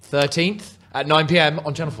 March 13th at 9 p.m.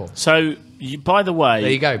 on Channel 4. So, by the way... There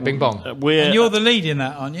you go, bing bong. And you're the lead in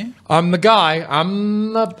that, aren't you? I'm the guy.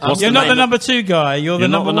 What's You're the not name the of- number 2 guy. You're the You're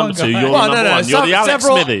not number the 1 number guy. two, you're Well, number one. You're the Alex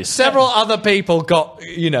Smithies. Several other people got,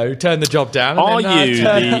 turned the job down. Are and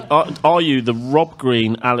then, are you the Rob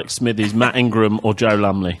Green, Alex Smithies, Matt Ingram or Joe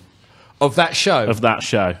Lumley of that show? of that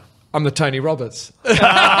show? I'm the Tony Roberts. Do you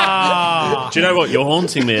know what? You're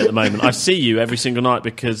haunting me at the moment. I see you every single night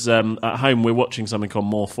because at home we're watching something on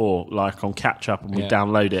More 4, like on Catch Up, and we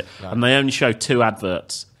download it. Right. And they only show 2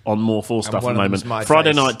 adverts on more full stuff at one the of moment. them's my Friday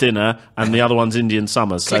face. Night Dinner and the other one's Indian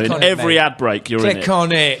Summers. So Click in on it, every mate. ad break, you're in Click it.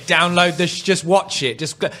 on it, download this, just watch it,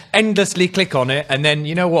 just endlessly click on it, and then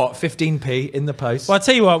you know what? 15p in the post. Well, I'll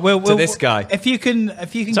tell you what. We'll this guy. If you can Is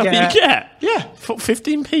that get. what you get? Yeah. For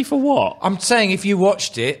 15p for what? I'm saying if you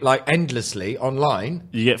watched it like endlessly online,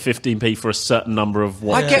 You get 15p for a certain number of I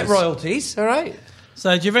watches. get royalties. All right,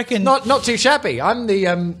 So do you reckon? not too shabby. I'm the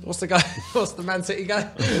what's the guy? What's the Man City guy?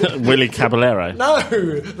 Willie Caballero. No,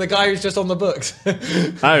 the guy who's just on the books.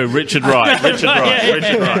 Oh, Richard Wright. Richard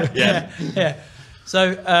Wright. Yeah. Yeah.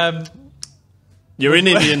 So You're in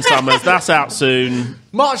Indian Summers. That's out soon.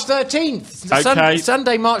 March 13th, Okay.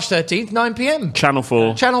 Sunday, March 13th, 9 p.m. Channel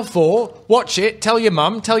 4. Channel 4. Watch it. Tell your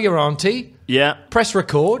mum. Tell your auntie. Yeah. Press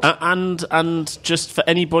record. And just for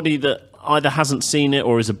anybody that either hasn't seen it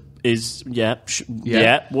or is what is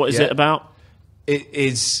Yeah. it about? It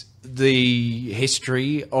is the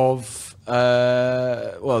history of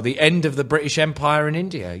the end of the British Empire in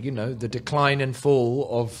India. You know, the decline and fall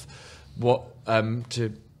of what,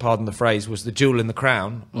 to pardon the phrase, was the jewel in the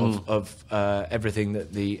crown of everything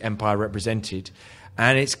that the empire represented.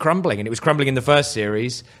 And it's crumbling, and it was crumbling in the first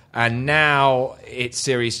series, and now it's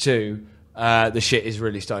series 2. The shit is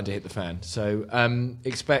really starting to hit the fan. So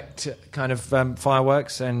expect kind of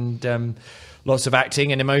fireworks and lots of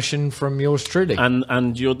acting and emotion from yours truly. And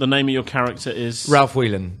the name of your character is Ralph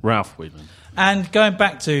Whelan. Ralph Whelan. And going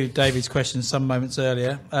back to David's question some moments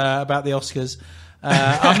earlier about the Oscars,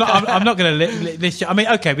 I'm not going to list you. I mean,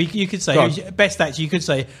 okay, you could say best actor. You could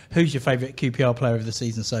say who's your favourite QPR player of the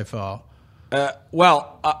season so far.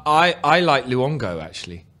 I like Luongo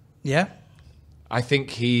actually. Yeah. I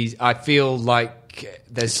think I feel like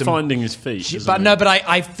there's some Finding his feet. But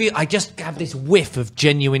I feel I just have this whiff of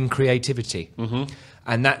genuine creativity,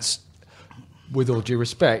 and that's, with all due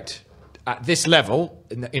respect, at this level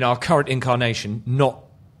in our current incarnation, not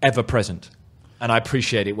ever present. And I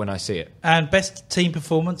appreciate it when I see it. And best team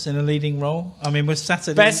performance in a leading role. I mean, was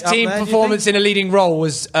Saturday Best up team there, do you performance think? in a leading role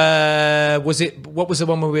was it? What was the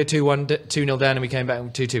one where we were 2-0 down and we came back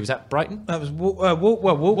 2-2? Was that Brighton? That was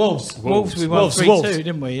Wolves. Wolves. We won 3-2,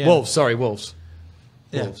 didn't we? Yeah. Wolves. Sorry, Wolves.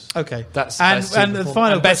 Yeah. Wolves. Okay. That's and best team the performance.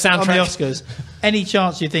 final And best question on the soundtrack. Oscars. Any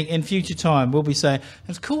chance you think in future time we'll be saying,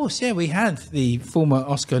 of course, yeah, we had the former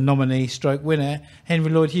Oscar nominee stroke winner Henry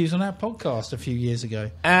Lloyd-Hughes on our podcast a few years ago.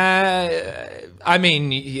 I mean,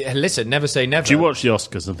 listen, never say never. Do you watch the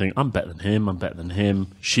Oscars and think, I'm better than him, I'm better than him,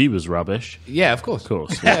 she was rubbish? Yeah, of course. Of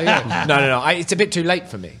course. Yeah. No. It's a bit too late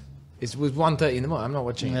for me. It was 1:30 in the morning. I'm not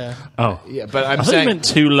watching. Yeah. Oh. Yeah, but I I'm thought saying. you meant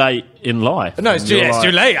too late in life. No, it's too, You're it's like-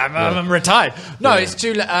 too late. I'm retired. No, it's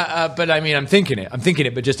too late. But I mean, I'm thinking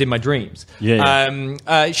it, but just in my dreams.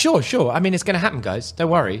 Yeah. Sure. I mean, it's going to happen, guys. Don't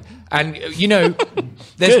worry. And, you know,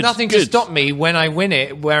 there's Good, nothing to good. stop me when I win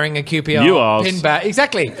it wearing a QPR You are. pin badge.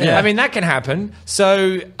 Exactly. Yeah. I mean, that can happen.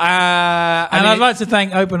 So, And I'd like to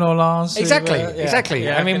thank Open All Lars. Exactly.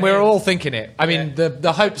 Yeah, I mean, can we're hear all thinking it. I mean,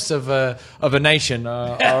 the hopes of a nation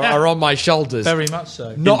are on my shoulders. very much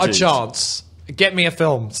so. Not Indeed. a chance. Get me a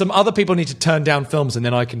film. Some other people need to turn down films, and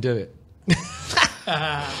then I can do it.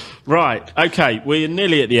 Right, okay, we're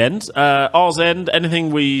nearly at the end. Ours end,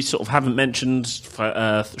 anything we sort of haven't mentioned,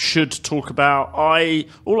 should talk about.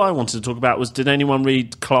 All I wanted to talk about was, did anyone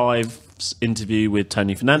read Clive's interview with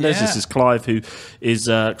Tony Fernandez? Yeah. This is Clive, who is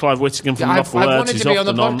Clive Whittingham from I Lawful Words. wanted who's to be on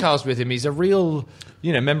the often podcast with him. He's a real,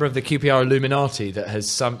 member of the QPR Illuminati that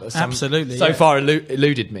has Absolutely, so yeah. far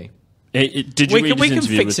eluded me. Did you We read can his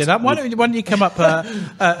interview fix with- it up. Why don't you come up in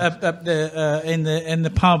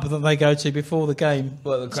the pub that they go to before the game?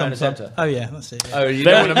 Well, the Crown sometime? Centre. Oh yeah, that's it. Yeah. Oh, you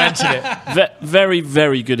don't want to mention it. Very,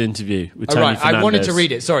 very good interview with Oh, Tony right, Fernandez. I wanted to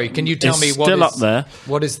read it. Sorry, can you tell It's me still up there.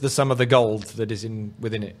 what is the sum of the gold that is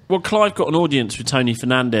within it? Well, Clive got an audience with Tony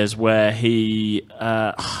Fernandez where he...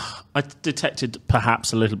 I detected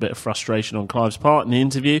perhaps a little bit of frustration on Clive's part in the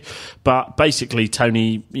interview, but basically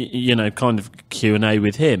Tony, kind of Q&A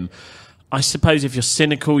with him. I suppose if you're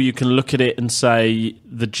cynical, you can look at it and say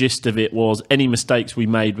the gist of it was any mistakes we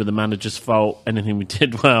made were the manager's fault. Anything we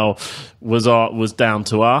did well was down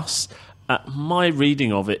to us. My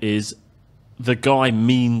reading of it is the guy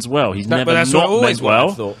means well. He's never But that's not always meant what I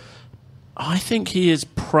well. thought. I think he is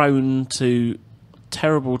prone to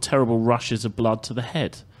terrible, terrible rushes of blood to the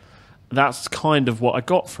head. That's kind of what I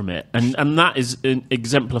got from it. And that is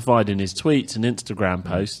exemplified in his tweets and Instagram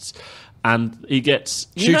posts. And he gets...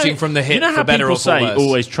 Shooting from the hip, You know for how better people or for say, worse.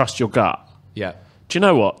 always trust your gut? Yeah. do you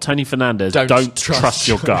know what? Tony Fernandez, don't trust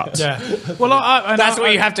your gut. Yeah. Well, That's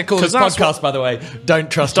what you have to call this podcast, by the way. Don't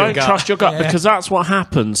trust your gut. Don't trust your gut, because that's what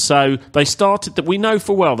happens. So they started that. We know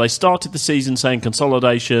full well they started the season saying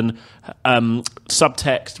consolidation,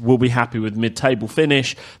 subtext, we'll be happy with mid-table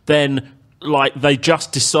finish. Then, like, they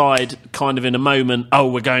just decide kind of in a moment,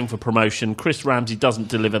 we're going for promotion. Chris Ramsey doesn't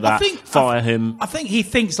deliver that. Fire him. I think he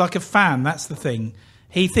thinks like a fan. That's the thing.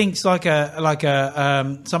 He thinks like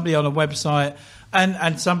a somebody on a website.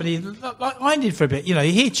 And somebody like I did for a bit, you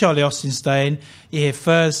hear Charlie Austin staying, you hear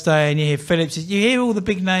Furs staying, you hear Phillips, you hear all the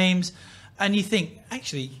big names, and you think,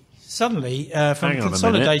 actually, suddenly from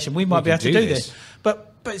consolidation, we might be able to do this.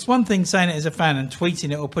 But it's one thing saying it as a fan and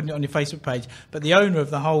tweeting it or putting it on your Facebook page, but the owner of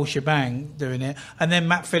the whole shebang doing it, and then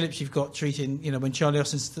Matt Phillips, you've got treating, when Charlie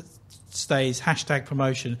Austin stays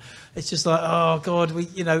 #promotion. It's just like, oh God,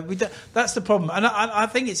 that's the problem, and I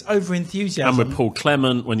think it's over enthusiasm. And with Paul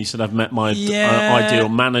Clement, when you said I've met my ideal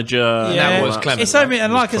manager, that was Clement. It's over,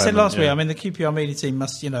 and like I said last week, I mean the QPR media team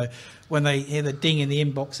must, when they hear the ding in the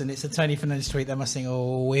inbox and it's a Tony Fernandez tweet, they must think,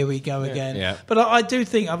 oh, here we go again. Yeah. But I do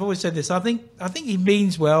think, I've always said this, I think he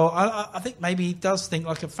means well. I think maybe he does think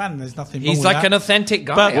like a fan. There's nothing wrong with that. He's like an authentic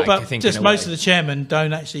guy, but just most of the chairmen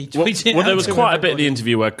don't actually tweet it. Well, there was quite a bit of the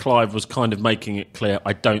interview where Clive was kind of making it clear,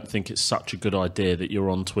 I don't think it's such a good idea that you're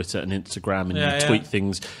on Twitter and Instagram and you tweet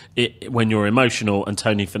things when you're emotional, and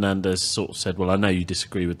Tony Fernandez sort of said, well, I know you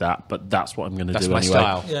disagree with that, but that's what I'm going to do anyway.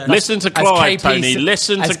 Style. Yeah. Listen to Clive, Tony.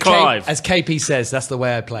 Listen to Clive. As KP says, that's the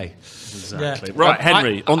way I play. Exactly. Yeah. Right,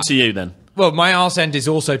 Henry, on to you then. Well, my arse end is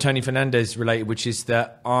also Tony Fernandez related, which is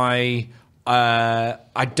that I'm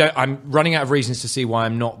running out of reasons to see why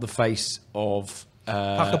I'm not the face of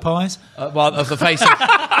Pucker Pies. Of the face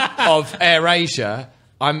of AirAsia.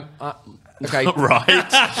 Okay.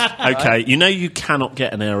 Right. Okay. You cannot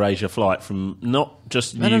get an AirAsia flight from not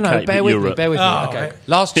just the UK, but bear Europe. Bear with me. Okay.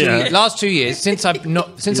 Right. Last 2 years since I've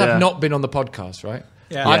not been on the podcast, right?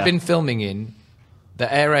 Yeah. I've been filming in the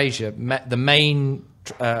AirAsia, the main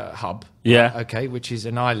hub. Yeah. Okay, which is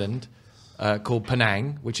an island called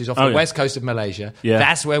Penang, which is off the west coast of Malaysia. Yeah.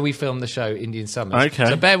 That's where we film the show Indian Summers. Okay.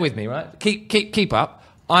 So bear with me, right? Keep up.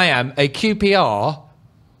 I am a QPR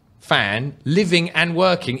fan living and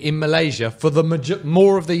working in Malaysia for the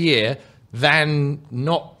more of the year than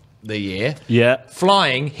not the year. Yeah.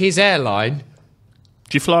 Flying his airline.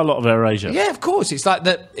 Do you fly a lot of AirAsia? Yeah, of course. It's like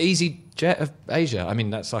the easy jet of Asia. I mean,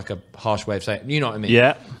 that's like a harsh way of saying it. You know what I mean?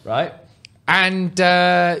 Yeah. Right? And,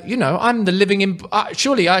 I'm the living...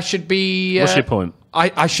 surely I should be... What's your point?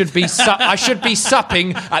 I should be I should be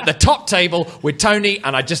supping at the top table with Tony,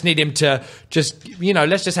 and I just need him to just,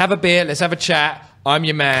 let's just have a beer, let's have a chat. I'm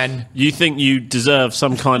your man. You think you deserve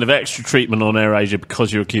some kind of extra treatment on AirAsia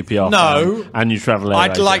because you're a QPR fan and you travel AirAsia?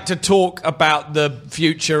 I'd like to talk about the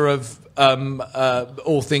future of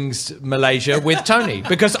all things Malaysia with Tony,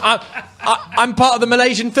 because I'm part of the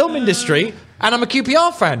Malaysian film industry and I'm a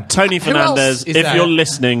QPR fan. Tony Fernandez, if you're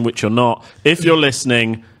listening, which you're not, if you're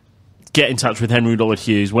listening, get in touch with Henry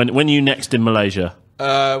Lloyd-Hughes. When are you next in Malaysia?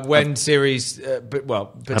 When series, potential.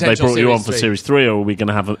 Have they brought you on for series 3, or are we going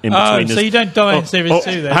to have an in-betweeners? So you don't die in series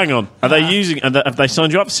 2 then? Hang on. Are they using? Have they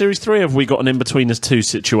signed you up for series 3, or have we got an In-Betweeners 2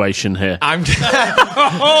 situation here?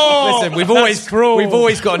 Listen, we've always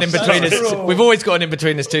got an In-Betweeners. We've always got an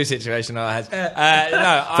In-Betweeners 2 situation.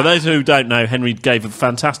 For those who don't know, Henry gave a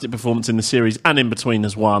fantastic performance in the series and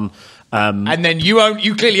In-Betweeners 1. And then you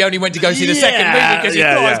clearly only went to go see the second movie because you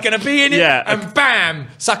thought I was going to be in it, and bam,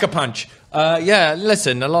 sucker punch.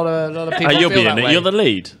 Listen, a lot of people. You'll feel be in it. Way. You're the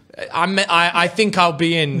lead. I think I'll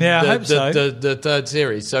be in the third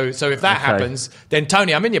series. So if that happens, then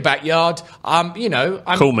Tony, I'm in your backyard.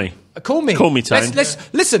 Call me. Call me, Tony.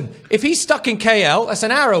 Let's listen. If he's stuck in KL, that's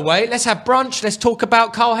an hour away. Let's have brunch. Let's talk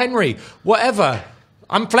about Carl Henry. Whatever.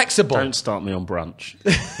 I'm flexible. Don't start me on brunch.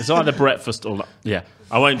 It's either breakfast or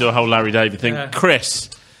I won't do a whole Larry David thing. Chris.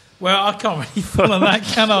 Well, I can't really follow that,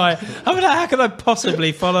 can I? I mean, how can I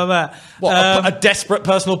possibly follow that? What, a desperate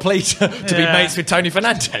personal plea to be mates with Tony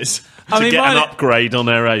Fernandez? To get an upgrade on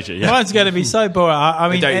AirAsia. Yeah. Mine's going to be so boring. I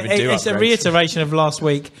mean, it's a reiteration of last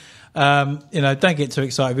week. Don't get too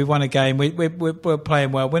excited. We won a game. We're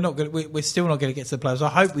playing well. We're still not going to get to the playoffs. I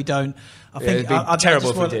hope we don't. I think it'd be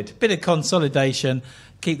terrible if we did. A bit of consolidation.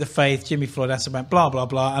 Keep the faith, Jimmy Floyd, Hasselbank, blah, blah,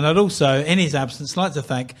 blah. And I'd also, in his absence, like to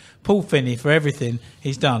thank Paul Finney for everything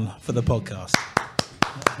he's done for the podcast.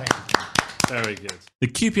 Very good. The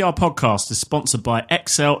QPR podcast is sponsored by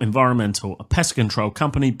XL Environmental, a pest control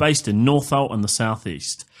company based in Northolt and the South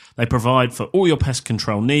East. They provide for all your pest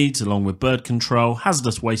control needs, along with bird control,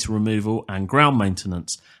 hazardous waste removal and ground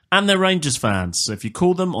maintenance. And they're Rangers fans, so if you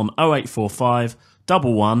call them on 0845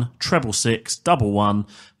 011-666-111.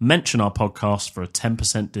 Mention our podcast for a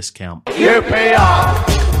 10% discount. QPR,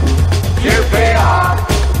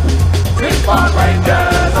 Chris Park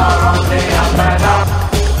Rangers are on the up and up.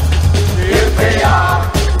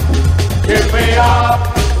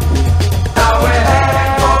 QPR,